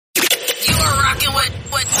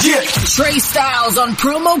Yeah. Trey Styles on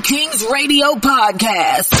Promo Kings Radio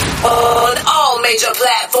Podcast on all major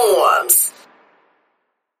platforms.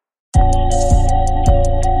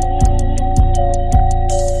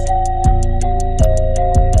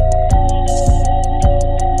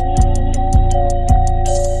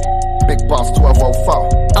 Big Boss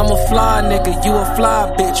 1204. I'm a fly nigga, you a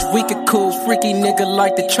fly bitch. We could cool, freaky nigga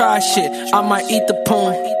like to try shit. I might eat the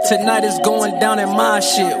poon. Tonight is going down in my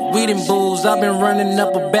shit. Weed and booze, I've been running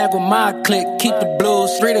up a bag with my clique. Keep the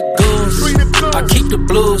blues, free the goons. I keep the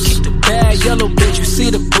blues. Bad yellow bitch, you see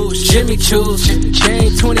the boost. Jimmy Choos.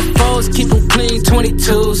 Chain 24s, keep them clean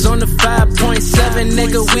 22s. On the 5.7,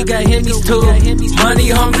 nigga, we got Hemis too. Money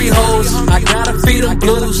hungry hoes, I gotta feed them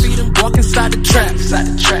blues. Walk inside the trap.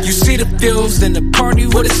 You see the fumes, then the party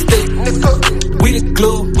with a stick. We the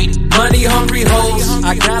glue. Money hungry hoes,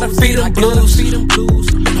 I gotta feed them blues.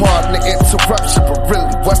 Pardon the interruption, but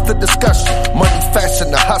really, what's the discussion? Money, fashion,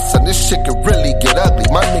 the hustle, this shit can really get ugly.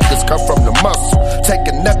 My niggas come from the muscle,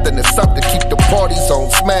 taking nothing is something, keep the parties on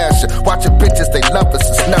smashing. Watching bitches, they love us,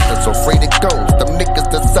 it's nothing, so afraid it goes. Them niggas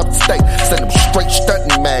that's upstate, send them straight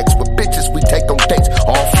stunting mags. With bitches, we take on dates,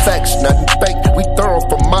 all facts, nothing fake. We thorough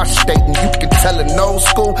from my state, and you can tell in old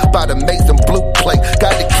school by the amazing blue plate.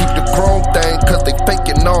 Gotta keep the chrome thing, cause they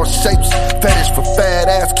faking all shapes. Fetish for fat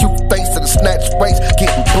ass, cute face, and a snatch waist.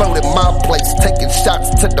 Getting blowed in my place, taking shots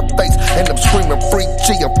to the face, and I'm screaming free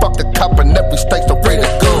G and fuck a cop in every state, so free the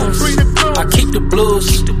goons. I keep the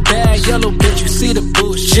blues, bad yellow bitch, you see the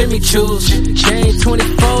boost. Jimmy Choos, chain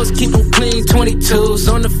 24s, keep them clean 22s.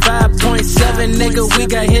 On the 5.7, nigga, we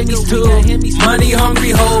got Hemis too. Money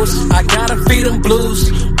hungry hoes, I gotta feed them blues.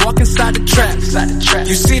 Walk inside the trap,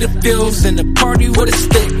 you see the fumes, and the party with a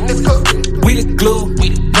stick. We the glue,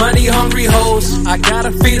 money hungry hoes, I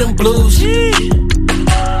gotta feed them blues.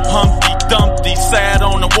 Humpty Dumpty sat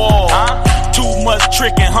on the wall. Too much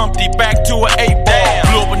tricking, Humpty back to an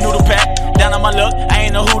 8-ball. Blew up a noodle pack, down on my luck, I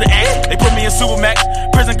ain't know who to ask. They put me in Supermax,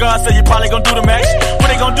 prison guard said you probably gon' do the max.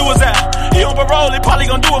 What they gon' do is that, he on parole, they probably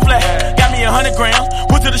gon' do a flat. Got me 100 grams,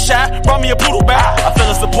 went to the shop, brought me a poodle back. I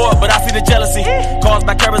feel the support, but I see the jealousy, caused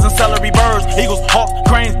by carrots and celery, birds, eagles, hawks,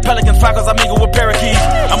 cranes, pelicans, falcons, I mingle with parakeets.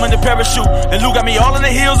 I'm in the parachute, and Lou got me all in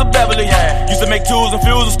the hills of Beverly. Used to make tools and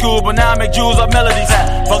fuels in school, but now I make jewels of melodies.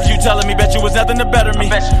 Fuck you telling me, bet you was nothing to better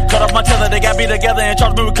me. Cut off my tether, they got me together and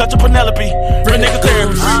charged me with cut to Penelope. Real nigga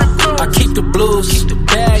therapy. I keep the blues,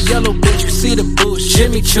 bad yellow bitch, you see the boost.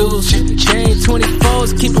 Jimmy Choos, chain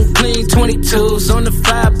 24s, keep them clean 22s. On the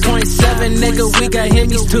 5.7, nigga, we got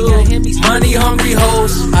Hemis too. Money hungry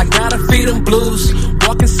hoes, I gotta feed them blues.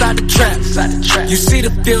 Walk inside the trap, you see the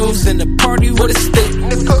fumes, and the party with a stick.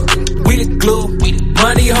 We the glue,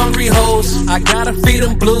 money hungry hoes, I gotta feed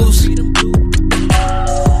them blues.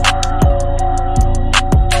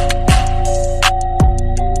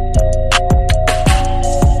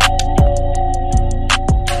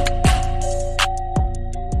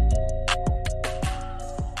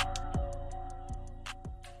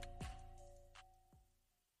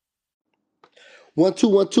 One,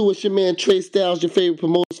 two, it's your man Trey Styles, your favorite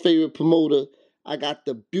promoter. I got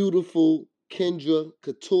the beautiful Kendra,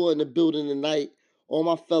 Kouture in the building tonight. All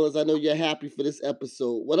my fellas, I know you're happy for this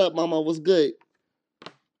episode. What up, mama? What's good?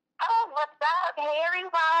 Oh, what's up? Hey,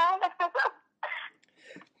 everyone.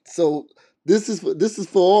 So this is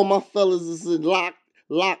for all my fellas that's in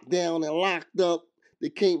locked down and locked up. They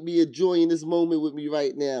can't be enjoying this moment with me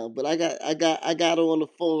right now. But I got her on the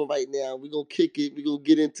phone right now. We're gonna kick it. We're gonna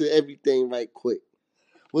get into everything right quick.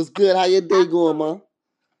 What's good? How your day going, ma?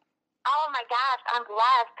 Oh my gosh, I'm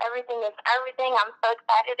blessed. Everything is everything. I'm so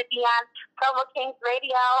excited to be on Promo Kings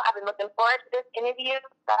Radio. I've been looking forward to this interview.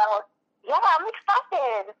 So yeah, I'm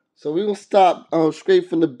excited. So we're gonna start straight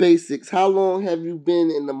from the basics. How long have you been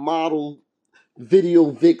in the model, video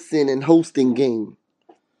vixen, and hosting game?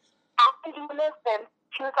 I've been doing this since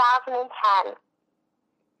 2010.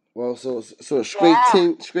 Well, so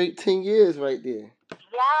straight 10 years right there.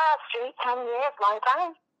 Yeah, straight 10 years, long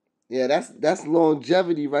time. Yeah, that's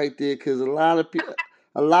longevity right there. Because a lot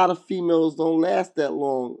of females don't last that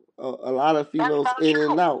long. A lot of females in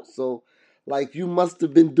and out. So, like, you must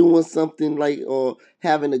have been doing something like, or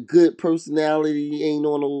having a good personality. Ain't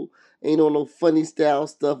on no funny style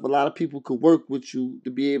stuff. A lot of people could work with you to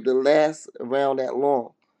be able to last around that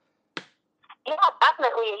long. Yeah,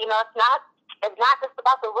 definitely. You know, it's not just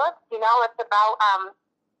about the looks. You know, it's about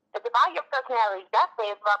your personality.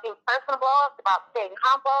 Definitely, it's about being personable. It's about staying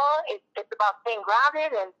humble. It's about staying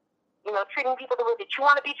grounded and, you know, treating people the way that you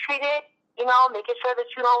want to be treated. You know, making sure that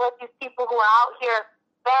you don't let these people who are out here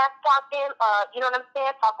fast talking, you know what I'm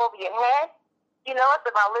saying, talk over your head. You know, it's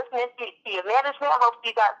about listening to your management. I hope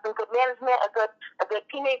you got some good management, a good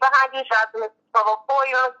teammate behind you. Shout out to Mr. 404,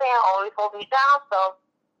 you know what I'm saying? Always holding me down. So,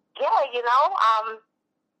 yeah, you know,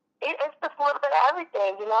 it's just a little bit of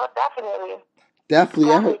everything, you know, definitely. Definitely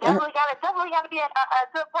Gotta be a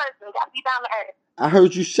good person. Gotta be down to earth. I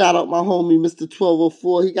heard you shout out my homie, Mr.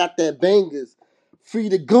 1204. He got that bangers. Free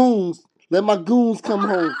the goons. Let my goons come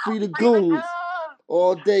home. Free the goons.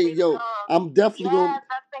 All day, yo. I'm definitely gonna.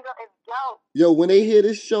 That single is dope. Yo, when they hear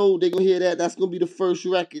this show, they gonna hear that. That's gonna be the first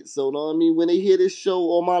record. So, know what I mean? When they hear this show,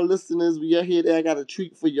 all my listeners, when y'all hear that, I got a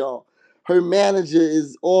treat for y'all. Her manager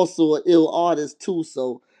is also an ill artist too,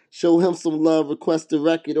 so show him some love. Request a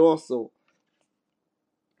record also.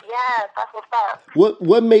 Yes, that's what's up.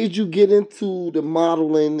 What made you get into the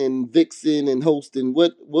modeling and Vixen and hosting?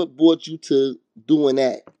 What brought you to doing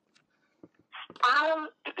that?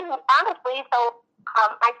 Honestly,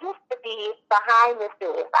 I used to be behind the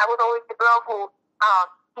scenes. I was always the girl who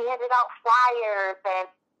handed out flyers and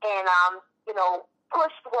you know,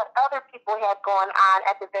 pushed what other people had going on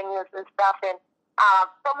at the venues and stuff. And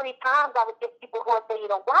so many times I would get people who would say, you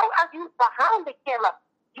know, why are you behind the camera?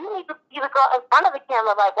 You need to be the girl in front of the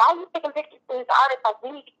camera. Like, why are you taking pictures of these artists? Like,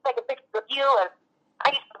 we need to take a picture of you. And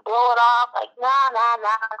I used to blow it off. Like, nah.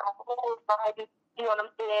 You know what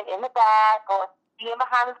I'm saying? In the back or being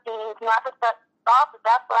behind the scenes. You know, I just thought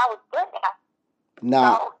that's what I was good at.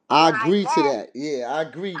 Nah, So, I agree to that. Yeah, I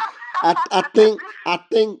agree. I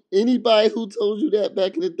think anybody who told you that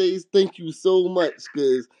back in the days, thank you so much.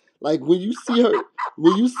 Cause like when you see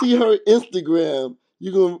her Instagram,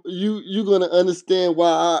 you're gonna understand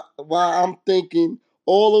why I'm thinking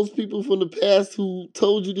all those people from the past who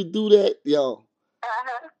told you to do that, yo.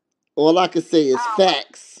 All I can say is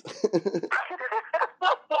facts.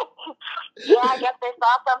 Yeah, I guess they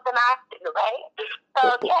saw something I did, right?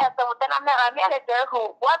 So then I met my manager,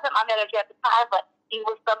 who wasn't my manager at the time, but he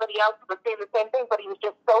was somebody else who was saying the same thing, but he was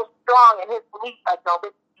just so strong in his belief, like, no,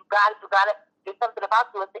 you got it. There's something about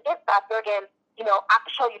you. It's the it factor, and, you know, I can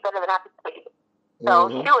show you better than I can show you. So,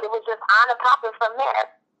 shoot, it was just on and popping from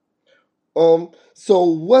there. So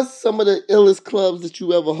what's some of the illest clubs that you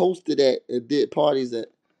ever hosted at and did parties at?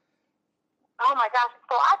 Oh my gosh!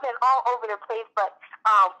 So I've been all over the place, but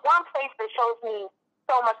one place that shows me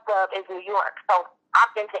so much love is New York. So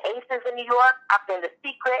I've been to Aces in New York. I've been to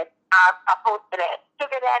Secret. I've hosted at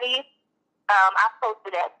Sugar Daddy. I've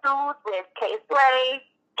hosted at Sue's with K Slay,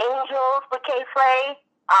 Angels with K Slay,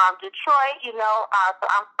 Detroit. You know, so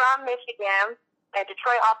I'm from Michigan, and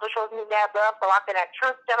Detroit also shows me mad love. So I've been at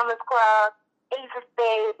Truth Gentlemen's Club, Aces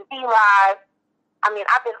Stage, the D-Live. I mean,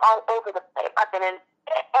 I've been all over the place. I've been in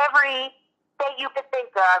every you could think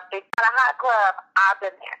of. It's not a hot club. I've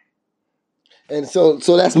been there. And so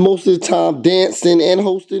that's most of the time dancing and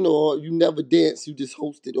hosting, or you never dance, you just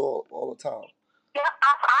host it all the time? Yeah,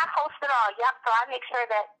 I host it all. Yep. So I make sure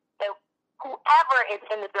that whoever is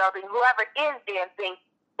in the building, whoever is dancing,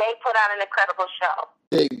 they put on an incredible show.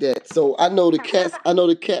 Take that. So I know the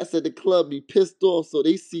cats at the club be pissed off, so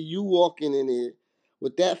they see you walking in there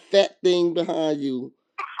with that fat thing behind you.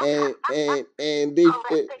 And they you know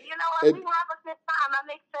what? We have a good time. I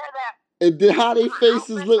make sure that. And then how they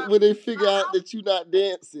faces look when they figure out that you're not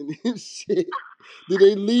dancing and shit. Do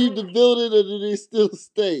they leave the building or do they still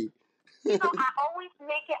stay? You know, I always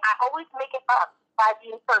make it up by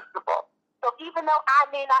being personable. So even though I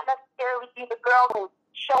may not necessarily be the girl who's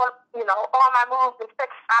showing, you know, all my moves and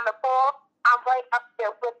tricks on the floor, I'm right up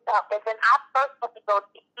there with them. And then I first want to go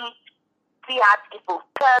to each VIP booth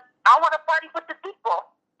because I want to party with the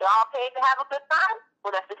people. They're all paid to have a good time.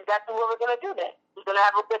 Well, that's exactly what we're going to do then. We're going to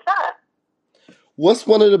have a good time. What's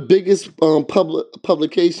one of the biggest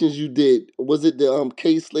publications you did? Was it the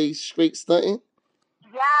K Slay Straight Stunting?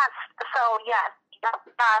 Yes.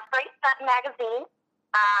 Straight Stunting magazine.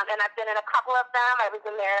 And I've been in a couple of them. I was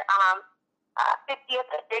in their 50th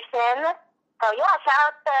edition. So, yeah, shout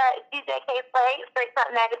out to DJ K Slay, Straight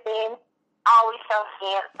Stunting magazine. Always shows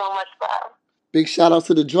me so much love. Big shout out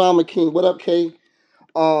to the Drama King. What up, K?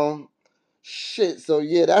 Shit. So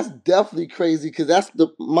yeah, that's definitely crazy because that's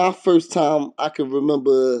my first time I can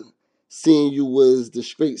remember seeing you was the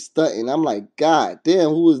Straight Stunting. I'm like, God damn,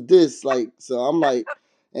 who is this? Like, so I'm like,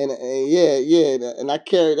 and yeah, and I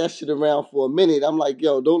carried that shit around for a minute. I'm like,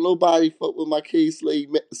 yo, don't nobody fuck with my K Slay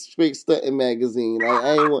Straight Stunting magazine.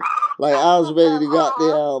 Like, I was ready to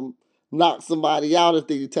goddamn knock somebody out if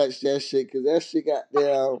they touched that shit because that shit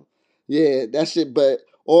goddamn, yeah, that shit, but.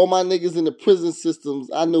 All my niggas in the prison systems,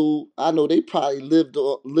 I know they probably lived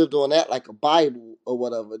on that like a Bible or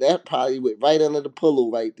whatever. That probably went right under the pillow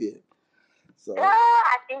right there. So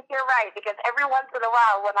I think you're right because every once in a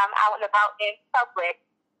while when I'm out and about in public,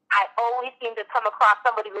 I always seem to come across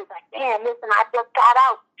somebody who's like, man, listen, I just got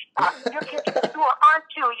out. You're getting through,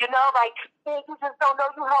 aren't you? You know, like, hey, you just don't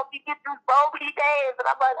know you help you get through so many days. And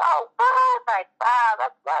I'm like, oh, God, like, wow,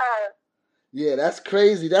 that's love. Yeah, that's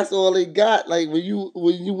crazy. That's all they got. Like when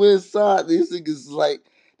you inside, these niggas like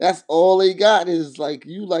that's all they got is like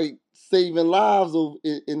you like saving lives over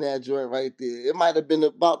in that joint right there. It might have been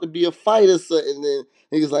about to be a fight or something. Then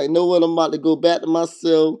niggas like, know what? I'm about to go back to my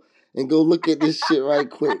cell and go look at this shit right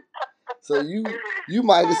quick. So you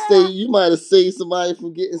might have saved somebody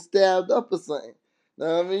from getting stabbed up or something.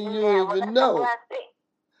 Know what I mean? You don't even know.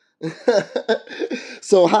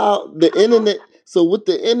 So how the internet? So with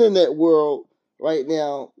the internet world right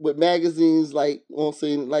now, with magazines like I'm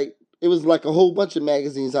saying, like it was like a whole bunch of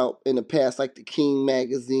magazines out in the past, like the King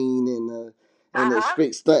magazine and the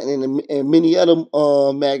Straight Stunting and many other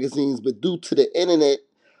magazines. But due to the internet,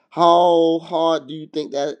 how hard do you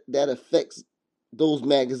think that affects those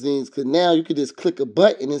magazines? Because now you could just click a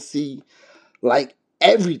button and see like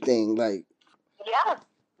everything, like. Yeah.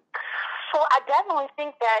 So I definitely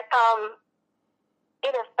think that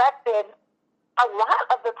it affected a lot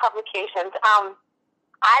of the publications.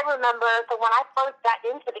 I remember, so when I first got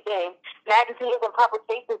into the game, magazines and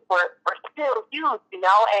publications were still huge, you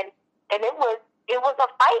know, and it was a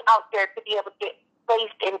fight out there to be able to get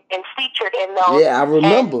placed and featured in those. Yeah, I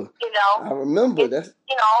remember. And, you know, I remember that.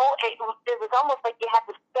 You know, it was almost like you had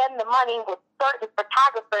to spend the money with certain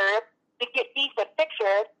photographers to get decent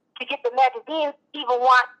pictures to get the magazines even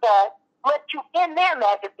want to let you in their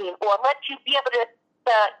magazine or let you be able to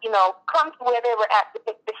you know, come to where they were at to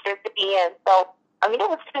take pictures to be in. So, I mean, it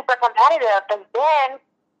was super competitive. And then,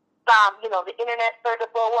 you know, the internet started to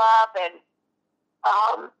blow up, and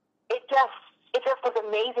it just was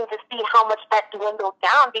amazing to see how much that dwindled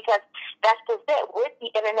down, because that's just it. With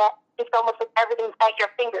the internet, it's almost like everything's at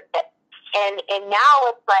your fingertips. And now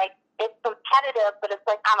it's like, it's competitive, but it's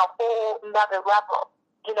like on a whole nother level,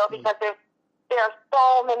 you know, because there are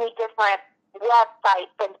so many different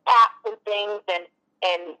websites and apps and things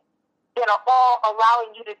and that are all allowing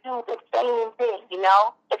you to do the same thing, you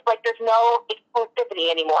know? It's like there's no exclusivity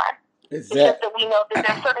anymore. It's just that we know that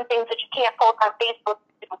there's certain things that you can't post on Facebook,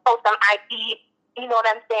 you can post on IG, you know what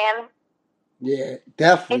I'm saying? Yeah,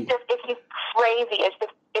 definitely. It's just crazy.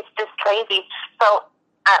 It's just crazy. So,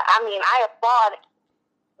 I mean, I applaud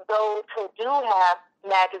those who do have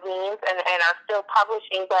magazines and are still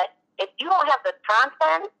publishing, but if you don't have the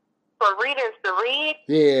content for readers to read,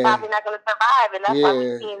 probably not going to survive, and that's why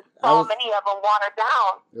we've seen so many of them watered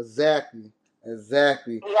down.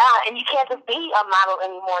 Exactly. Yeah, and you can't just be a model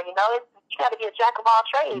anymore, you know? You got to be a jack of all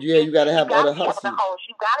trades. Yeah, you got to have other hustles. You got to be able to host.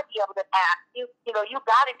 You got to be able to act. You know, you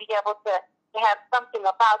got to be able to have something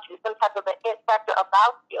about you, some type of an it factor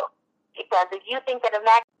about you. Because if you think that a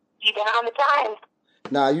magazine, you're behind the times.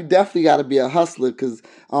 Nah, you definitely got to be a hustler, because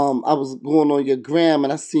I was going on your gram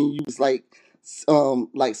and I seen you was like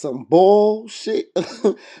some bullshit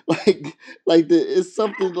it's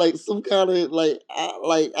something like some kind of I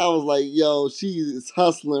was like, yo, she is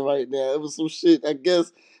hustling right now. It was some shit, I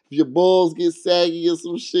guess. If your balls get saggy or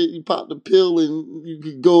some shit, you pop the pill and you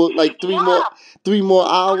could go like 3 more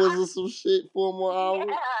hours or some shit, 4 more hours.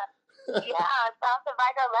 South of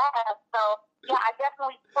Vita Lab. So yeah, I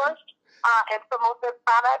definitely pushed and promote this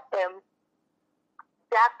product, and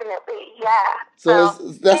definitely, yeah. So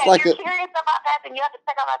that's like if you're curious about that, then you have to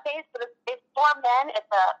check out my page. But it's for men.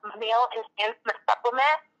 It's a male enhancement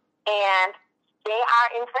supplement, and they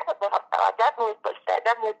are incredible. So I definitely push that.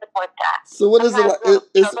 Definitely support that. So what is it like? Those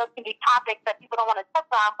can be topics that people don't want to touch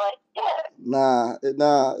on, but yeah.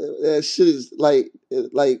 Nah. That shit is like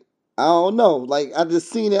I don't know. Like I just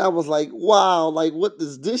seen it. I was like, wow. Like what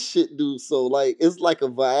does this shit do? So like it's like a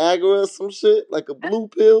Viagra or some shit, like a blue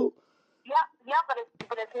pill. Yeah, but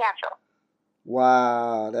it's natural.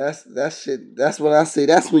 Wow, that shit. That's what I say.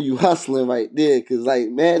 That's when you hustling right there. Cause like,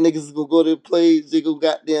 man, niggas is gonna go to the place. They gonna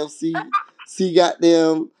goddamn see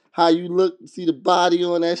goddamn how you look, see the body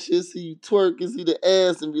on that shit, see you twerk and see the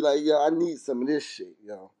ass, and be like, yo, I need some of this shit,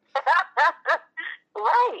 yo.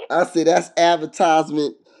 Right. I say that's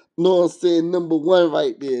advertisement. Know what I'm saying? Number 1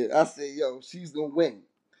 right there. I say, yo, she's gonna win.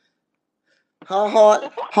 How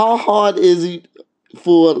hard is it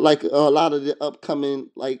for like a lot of the upcoming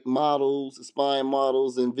like models, aspiring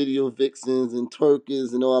models, and video vixens and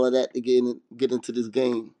twerkers and all of that to get into this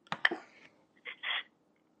game?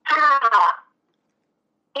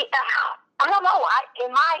 I don't know.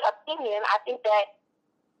 In my opinion, I think that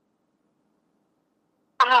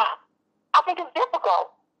I think it's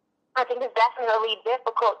difficult. I think it's definitely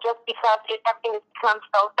difficult just because everything has become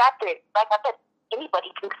so saturated. Like I said, anybody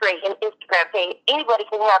can create an Instagram page. Anybody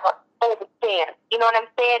can have oh, the stand. You know what I'm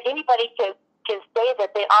saying? Anybody can say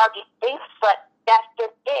that they are these things, but that's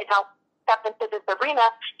just it. Now, step into this arena,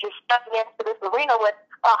 you're stepping into this arena with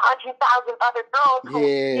 100,000 other girls who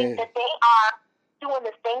think that they are doing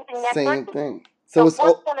the same thing that same thing. thing. So what's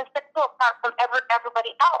going to set you apart from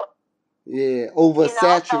everybody else? Yeah,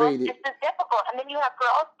 oversaturated. So it's just difficult. And then you have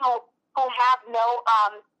girls who have no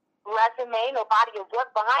resume, no body of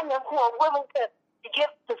work behind them, who are willing to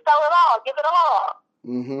sell it all, give it all.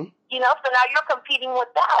 Mm-hmm. You know, so now you're competing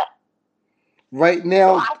with that. Right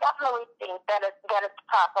now, so I definitely think that it's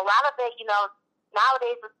tough. A lot of it, you know,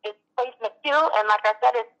 nowadays it's placement too, and like I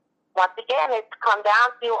said, it's come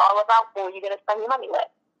down to all about who you're going to spend your money with.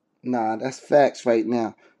 Nah, that's facts right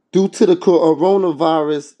now. Due to the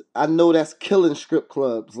coronavirus, I know that's killing strip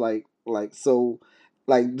clubs. Just like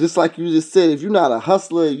you just said, if you're not a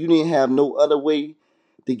hustler, you didn't have no other way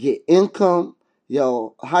to get income.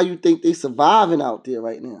 Yo, how you think they surviving out there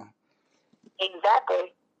right now?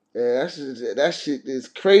 Exactly. Yeah, that shit is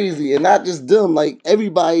crazy, and not just them. Like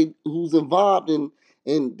everybody who's involved in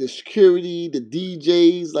the security, the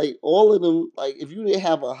DJs, like all of them. Like if you didn't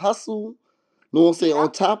have a hustle, know what I'm saying,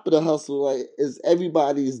 on top of the hustle, like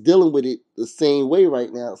everybody's dealing with it the same way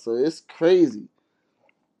right now. So it's crazy.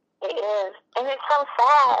 It is, and it's so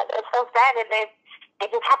sad. It's so sad, and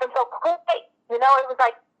it just happened so quickly. You know, it was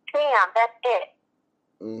like, bam, that's it.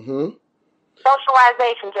 Mm-hmm.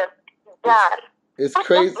 Socialization just done. It's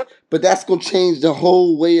crazy, but that's gonna change the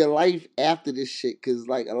whole way of life after this shit. Cause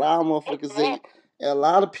like a lot of motherfuckers say, a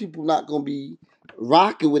lot of people not gonna be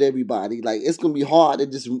rocking with everybody. Like it's gonna be hard to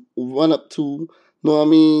just run up to, know what I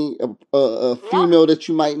mean, a female that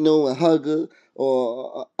you might know and hug her,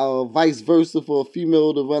 or vice versa for a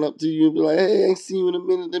female to run up to you and be like, "Hey, I ain't seen you in a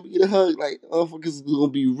minute. Let me get a hug." Like motherfuckers is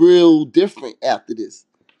gonna be real different after this.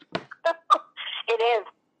 It is.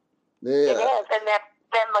 Yeah. It is, and that's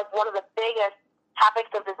been like one of the biggest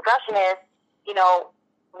topics of discussion is, you know,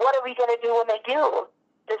 what are we going to do when they do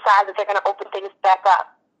decide that they're going to open things back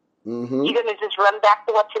up? Mm-hmm. You're going to just run back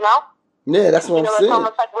to what you know? Yeah, that's what I'm saying. It's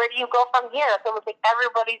almost like, where do you go from here? It's almost like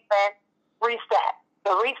everybody's been reset.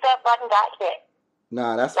 The reset button got hit.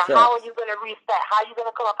 Nah, that's now, facts. how are you going to reset? How are you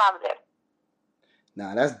going to come up out of this?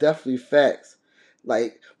 Nah, that's definitely facts.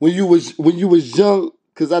 Like when you was young,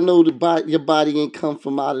 because I know your body ain't come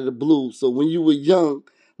from out of the blue. So when you were young,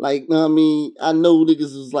 like, I mean, I know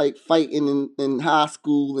niggas was like fighting in high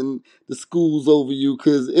school and the schools over you,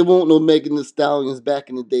 because it won't no Megan Thee Stallions back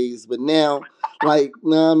in the days. But now, like,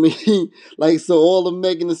 I mean, like, so all the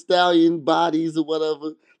Megan Thee Stallion bodies or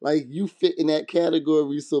whatever, like, you fit in that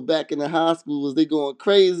category. So back in the high school, was they going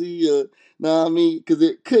crazy? Know what I mean? Because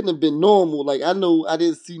it couldn't have been normal. Like, I know I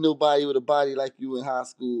didn't see nobody with a body like you in high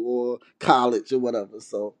school or college or whatever,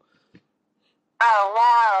 so. Oh,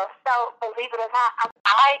 wow. So, believe it or not, I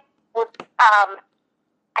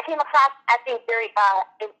came across, I think, very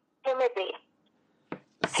intimidating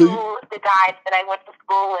to the guys that I went to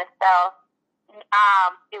school with. So,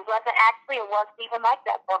 it wasn't even like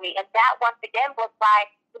that for me. And that, once again, was why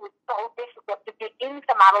it was so difficult to get into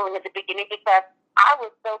modeling at the beginning, because I was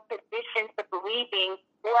so conditioned to believing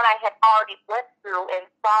what I had already went through and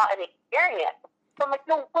saw and experienced. So I'm like,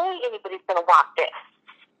 no way anybody's going to want this.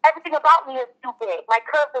 Everything about me is too big. My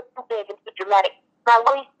curves are too big and too dramatic. My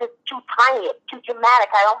waist is too tiny. It's too dramatic.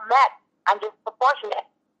 I don't match. I'm disproportionate.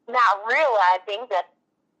 Not realizing that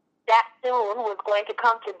soon was going to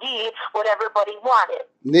come to be what everybody wanted.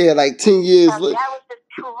 Yeah, like 10 years later. That was just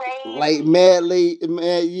crazy. Like mad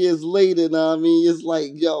years later, know what I mean? It's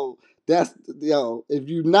like, if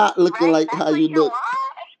you're not looking like how you look.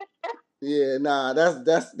 Yeah, nah,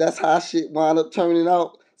 that's how shit wound up turning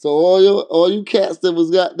out. So all you cats that was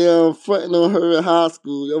goddamn fronting on her in high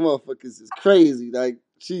school, your motherfuckers is crazy. Like,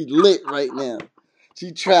 she lit right now.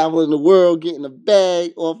 She traveling the world getting a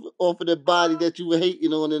bag off of the body that you were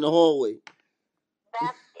hating on in the hallway.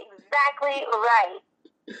 That's exactly right.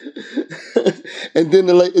 And then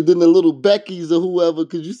the little Beckies or whoever,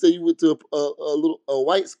 because you say you went to a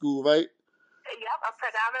white school, right? Yep, a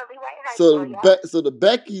predominantly white high school. So the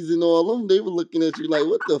Beckys and all them, they were looking at you like,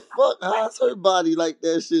 what the fuck? How's her body like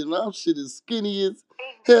that shit? My shit is skinny as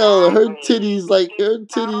hell. Her titties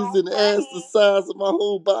and ass the size of my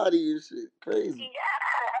whole body and shit. Crazy.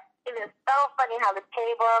 Yeah, it is so funny how the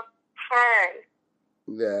table turns.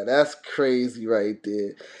 Yeah, that's crazy right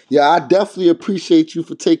there. Yeah, I definitely appreciate you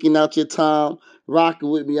for taking out your time,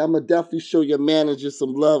 rocking with me. I'm going to definitely show your manager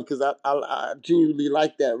some love, because I genuinely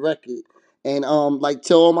like that record. And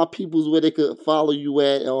tell all my peoples where they could follow you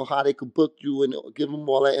at, or how they could book you, and give them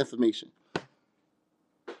all that information. So,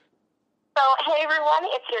 hey everyone,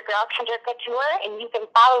 it's your girl Kendra Kouture, and you can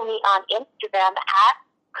follow me on Instagram at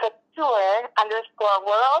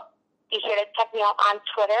Kouture_world. Be sure to check me out on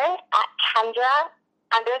Twitter at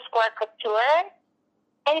Kendra_Kouture.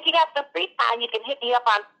 And if you got some free time, you can hit me up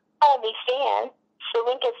on OnlyFans. The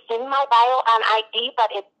link is in my bio on IG, but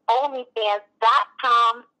it's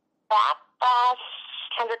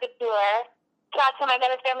onlyfans.com/Kendra Kouture. Shout out to my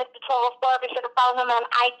minister, Mr. 1204. Be sure to follow him on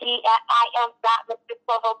IG at IM.Mr.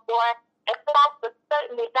 1204. And last but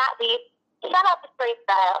certainly not least, shout out to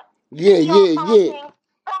Freestyle. Yeah.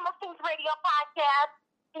 Promo Kings Radio Podcast.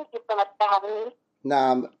 Thank you so much for having me.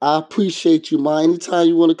 Nah, I appreciate you, man. Anytime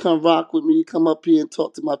you want to come rock with me, come up here and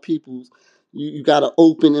talk to my peoples, you got an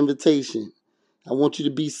open invitation. I want you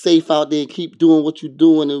to be safe out there and keep doing what you're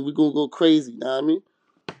doing, and we're going to go crazy, you know what I mean?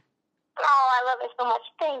 Oh, I love it so much.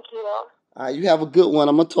 Thank you. All right, you have a good one.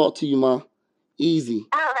 I'm going to talk to you, man. Easy.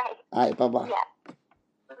 All right. All right, bye-bye. Yeah. Who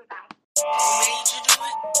made you do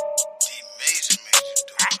it? D-Major made you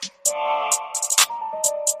do it.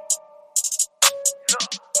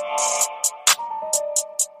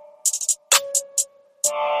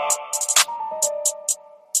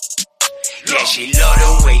 Yeah, she love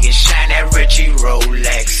the way you shine that Richie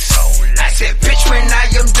Rolex. I said, bitch, when I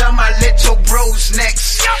am done, my little bro's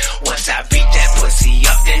next. Once I beat that pussy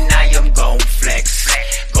up, then I am gon' flex.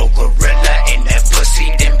 Go gorilla in that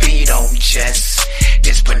pussy, then beat on chest.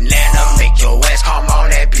 This banana make your ass calm all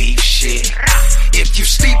that beef shit. If you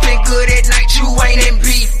sleeping good at night, you ain't in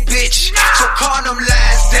beef, bitch. So calm them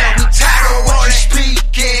lies down, we tired of all the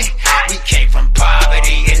speaking. We came from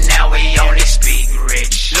poverty and now we only speak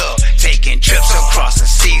rich. Look, taking trips across the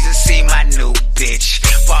seas and see my new bitch.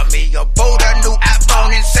 Bought me a boat, a new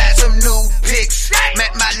iPhone inside some new pics.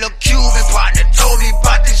 Met my little Cuban partner, told me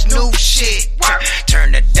about this new shit.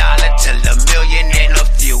 Turn $1 to $1 million in a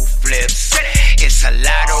few flips. It's a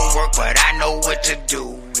lot of work, but I know what to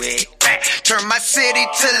do with. Turn my city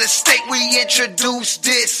to the state, we introduce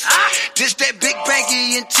this. This that big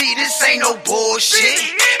banky and T, this ain't no bullshit.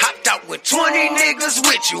 Hopped out with 20 niggas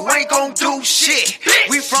with you, ain't gon' do shit.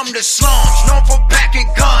 We from the slums, known for packing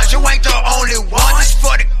guns, you ain't the only one. This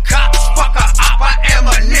for the cops, fuck a op, our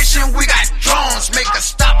ammunition, we got drones. Make a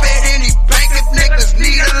stop at any bank if niggas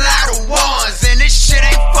need a lot of ones. And this shit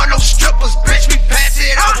ain't for no strippers, bitch, we pass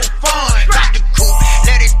it out for fun. Drop the coupe,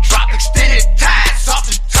 let it drop, extended ties off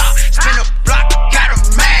the top. Spin a block, got them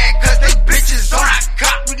mad, cause they bitches on our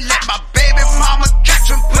cop. We let my baby mama catch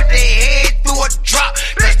them, put their head through a drop.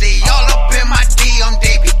 Cause they all up in my DM,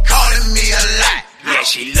 they be calling me a lot. Yeah,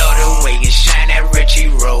 she love the way you shine that Richie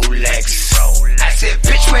Rolex. I said,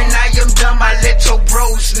 bitch, when I am done, my little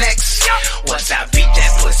bro's next. Once I beat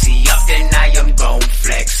that pussy up, then I am gon'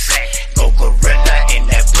 flex. Go gorilla in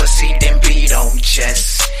that pussy, then beat on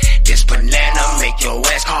chest. This banana make your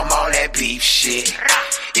ass calm all that beef shit.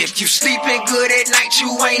 If you sleeping good at night,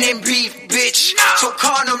 you ain't in beef, bitch. So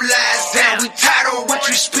calm them lies down, we tired of what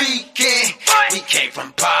you speaking. We came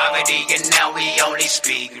from poverty and now we only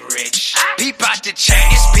speak rich. Beep out the chain,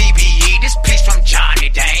 it's BBE, this piece from Johnny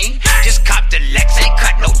Dane. Just cop the Lex, ain't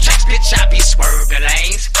cut no checks, bitch, I be swerving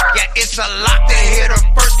lanes. Yeah, it's a lot to hit her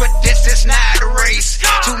first, but this is not a race.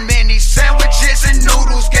 Too many sandwiches and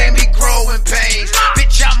noodles gave me growing pains.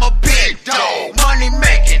 Bitch, I'm a big dog, money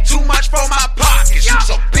making, too much for my pockets. You's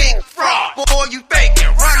a big fraud, boy, you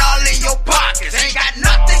faking, run all in your pockets. Ain't got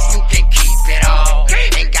nothing, you can keep it all.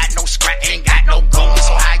 Ain't got no scrap, ain't got no goons,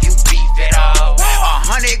 so how you beef it all?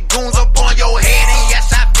 100 goons up on your head, and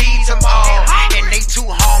yes, I feed them all. And they too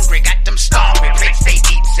hungry, got them starving, plates they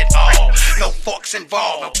eats it all. No forks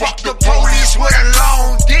involved, fuck the police with a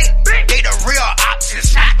long dick. They the real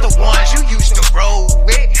options, not the ones you used to roll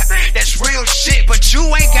with. That's real shit, but you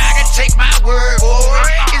ain't gotta take my word for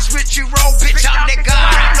it. It's Richie Roll, bitch, I'm the God,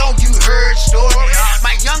 I know you heard stories.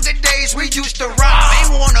 My younger days we used to rob,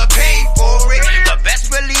 ain't wanna pay for it. But best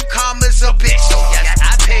believe karma's a bitch, so yes,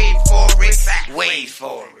 I paid for it. Wait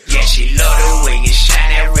for it. Yeah, she love the way you shine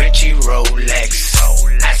that Richie Rolex.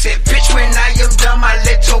 I said, bitch, when I am done, my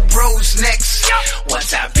little bro's next.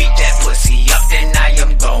 Once I beat that pussy up, then I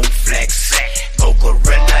am gon' flex. Go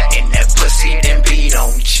gorilla in that pussy, then beat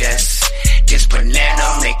on chest. This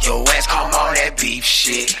banana make your ass calm all that beef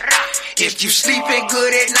shit. If you sleeping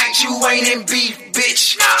good at night, you ain't in beef,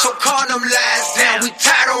 bitch. So calm them lies down, we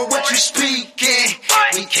tired of what you speaking.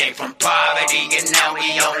 We came from poverty and now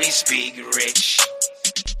we only speak rich.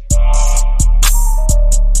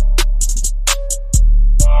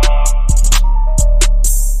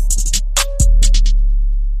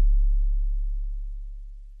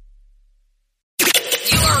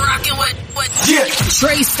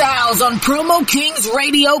 Trey Styles on Promo Kings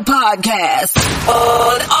Radio Podcast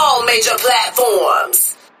on all major platforms.